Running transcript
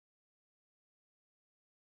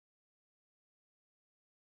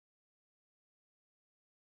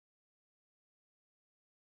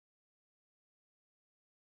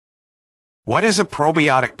What is a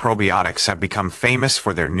probiotic? Probiotics have become famous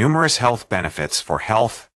for their numerous health benefits for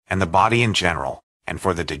health and the body in general, and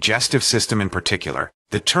for the digestive system in particular.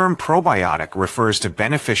 The term probiotic refers to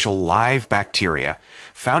beneficial live bacteria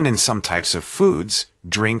found in some types of foods,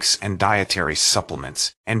 drinks, and dietary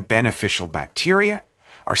supplements. And beneficial bacteria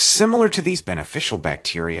are similar to these beneficial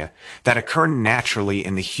bacteria that occur naturally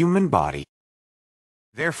in the human body.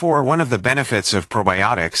 Therefore, one of the benefits of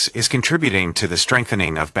probiotics is contributing to the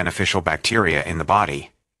strengthening of beneficial bacteria in the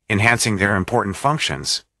body, enhancing their important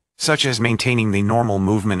functions, such as maintaining the normal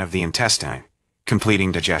movement of the intestine,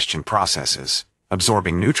 completing digestion processes,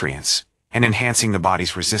 absorbing nutrients, and enhancing the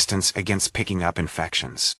body's resistance against picking up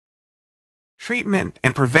infections. Treatment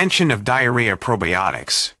and prevention of diarrhea.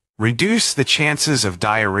 Probiotics reduce the chances of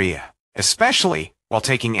diarrhea, especially while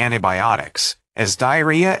taking antibiotics, as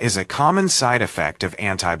diarrhea is a common side effect of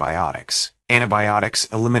antibiotics. Antibiotics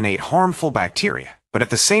eliminate harmful bacteria, but at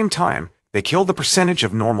the same time, they kill the percentage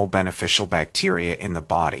of normal beneficial bacteria in the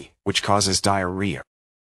body, which causes diarrhea.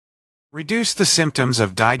 Reduce the symptoms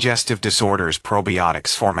of digestive disorders.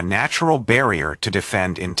 Probiotics form a natural barrier to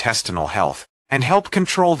defend intestinal health and help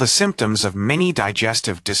control the symptoms of many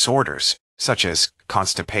digestive disorders, such as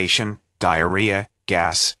constipation, diarrhea,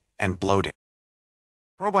 gas, and bloating.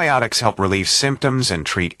 Probiotics help relieve symptoms and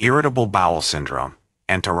treat irritable bowel syndrome,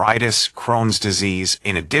 enteritis, Crohn's disease.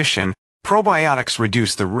 In addition, probiotics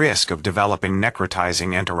reduce the risk of developing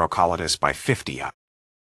necrotizing enterocolitis by 50%.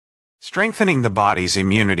 Strengthening the body's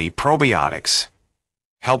immunity. Probiotics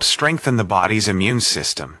help strengthen the body's immune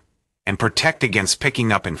system and protect against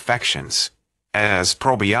picking up infections, as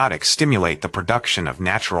probiotics stimulate the production of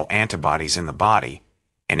natural antibodies in the body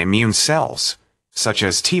and immune cells, such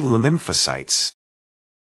as T lymphocytes.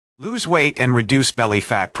 Lose weight and reduce belly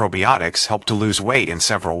fat. Probiotics help to lose weight in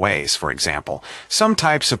several ways. For example, some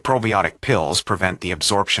types of probiotic pills prevent the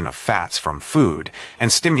absorption of fats from food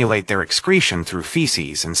and stimulate their excretion through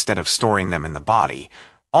feces instead of storing them in the body.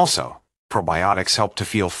 Also, probiotics help to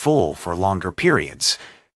feel full for longer periods,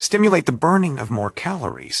 stimulate the burning of more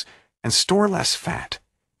calories, and store less fat,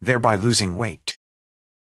 thereby losing weight.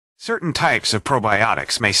 Certain types of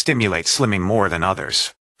probiotics may stimulate slimming more than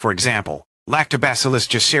others. For example, Lactobacillus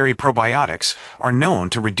jaceri probiotics are known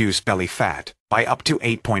to reduce belly fat by up to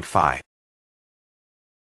 8.5%.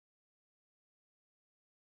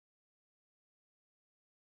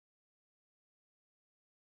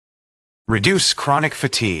 Reduce chronic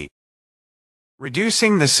fatigue.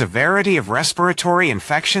 Reducing the severity of respiratory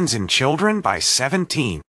infections in children by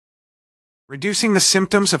 17%. Reducing the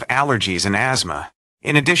symptoms of allergies and asthma.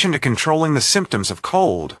 In addition to controlling the symptoms of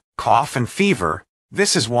cold, cough, and fever,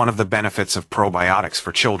 this is one of the benefits of probiotics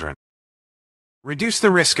for children. Reduce the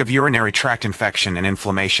risk of urinary tract infection and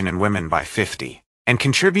inflammation in women by 50%, and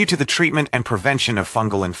contribute to the treatment and prevention of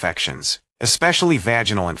fungal infections, especially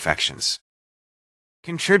vaginal infections.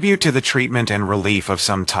 Contribute to the treatment and relief of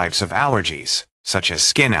some types of allergies, such as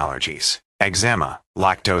skin allergies, eczema,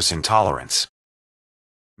 lactose intolerance.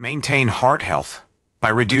 Maintain heart health by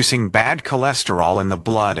reducing bad cholesterol in the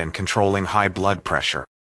blood and controlling high blood pressure.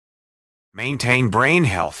 Maintain brain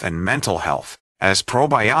health and mental health, as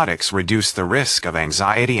probiotics reduce the risk of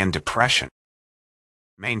anxiety and depression.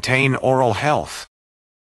 Maintain oral health,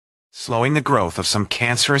 slowing the growth of some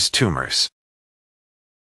cancerous tumors.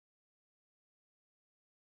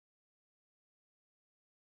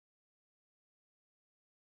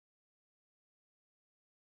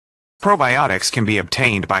 Probiotics can be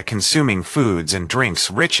obtained by consuming foods and drinks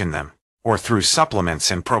rich in them, or through supplements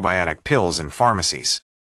and probiotic pills in pharmacies.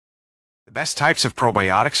 The best types of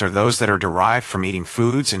probiotics are those that are derived from eating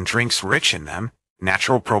foods and drinks rich in them.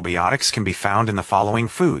 Natural probiotics can be found in the following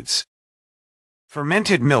foods.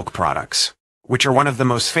 Fermented milk products, which are one of the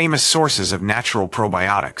most famous sources of natural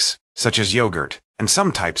probiotics, such as yogurt and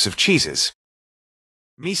some types of cheeses.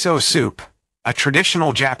 Miso soup, a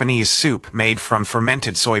traditional Japanese soup made from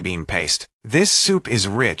fermented soybean paste. This soup is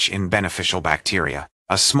rich in beneficial bacteria.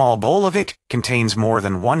 A small bowl of it contains more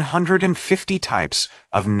than 150 types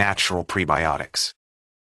of natural prebiotics.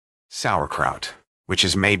 Sauerkraut, which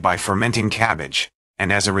is made by fermenting cabbage,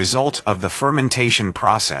 and as a result of the fermentation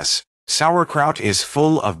process, sauerkraut is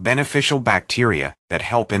full of beneficial bacteria that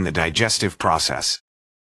help in the digestive process.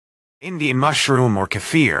 Indian mushroom or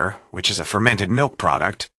kefir, which is a fermented milk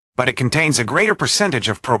product, but it contains a greater percentage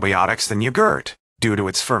of probiotics than yogurt, due to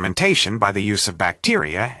its fermentation by the use of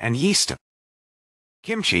bacteria and yeast.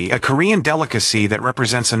 Kimchi, a Korean delicacy that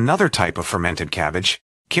represents another type of fermented cabbage.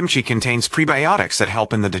 Kimchi contains prebiotics that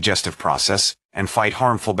help in the digestive process and fight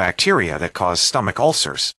harmful bacteria that cause stomach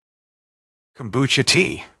ulcers. Kombucha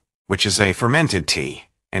tea, which is a fermented tea,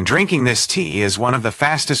 And drinking this tea is one of the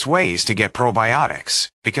fastest ways to get probiotics,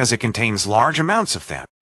 because it contains large amounts of them.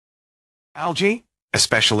 Algae,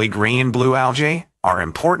 especially green and blue algae, are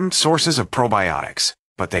important sources of probiotics,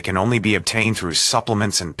 but they can only be obtained through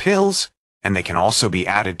supplements and pills, and they can also be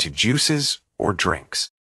added to juices or drinks.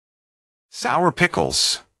 Sour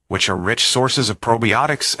pickles, which are rich sources of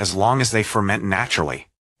probiotics as long as they ferment naturally,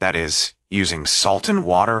 that is, using salt and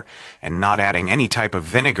water and not adding any type of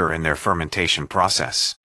vinegar in their fermentation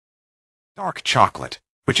process. Dark chocolate,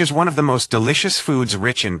 which is one of the most delicious foods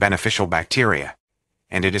rich in beneficial bacteria,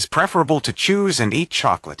 and it is preferable to choose and eat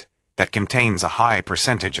chocolate that contains a high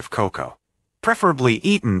percentage of cocoa, preferably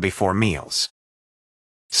eaten before meals.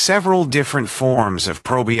 Several different forms of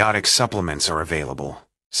probiotic supplements are available,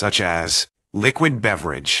 such as liquid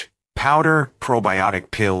beverage, powder,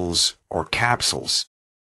 probiotic pills, or capsules.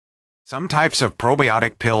 Some types of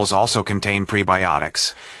probiotic pills also contain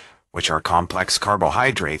prebiotics, which are complex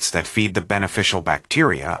carbohydrates that feed the beneficial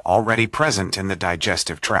bacteria already present in the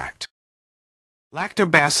digestive tract.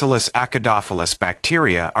 Lactobacillus acidophilus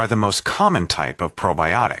bacteria are the most common type of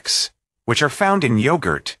probiotics, which are found in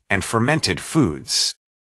yogurt and fermented foods.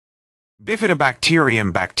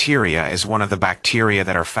 Bifidobacterium bacteria is one of the bacteria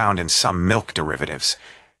that are found in some milk derivatives,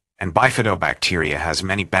 and bifidobacteria has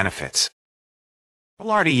many benefits.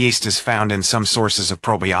 Boulardii yeast is found in some sources of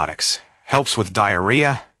probiotics, helps with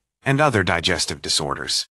diarrhea and other digestive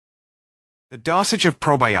disorders. The dosage of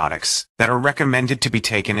probiotics that are recommended to be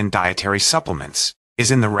taken in dietary supplements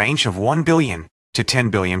is in the range of 1 billion to 10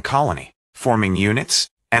 billion colony-forming units,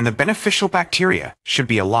 and the beneficial bacteria should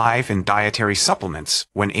be alive in dietary supplements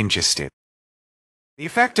when ingested. The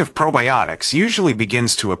effect of probiotics usually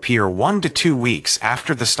begins to appear 1 to 2 weeks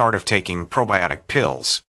after the start of taking probiotic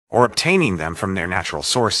pills or obtaining them from their natural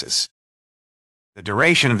sources. The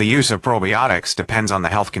duration of the use of probiotics depends on the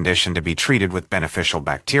health condition to be treated with beneficial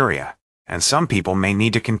bacteria, and some people may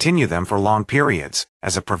need to continue them for long periods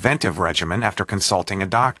as a preventive regimen after consulting a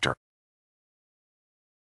doctor.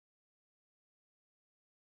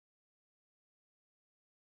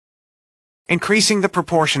 Increasing the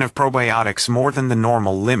proportion of probiotics more than the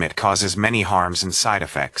normal limit causes many harms and side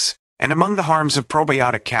effects, and among the harms of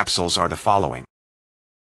probiotic capsules are the following.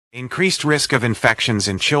 Increased risk of infections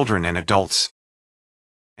in children and adults.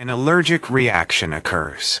 An allergic reaction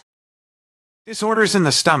occurs. Disorders in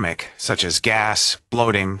the stomach, such as gas,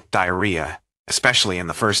 bloating, diarrhea, especially in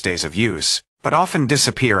the first days of use, but often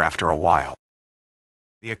disappear after a while.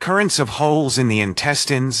 The occurrence of holes in the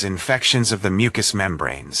intestines, infections of the mucous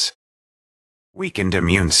membranes. Weakened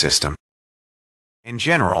immune system. In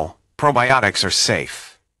general, probiotics are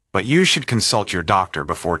safe, but you should consult your doctor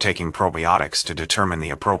before taking probiotics to determine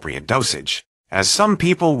the appropriate dosage, as some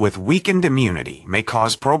people with weakened immunity may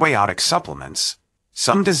cause probiotic supplements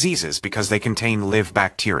some diseases because they contain live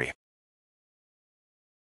bacteria.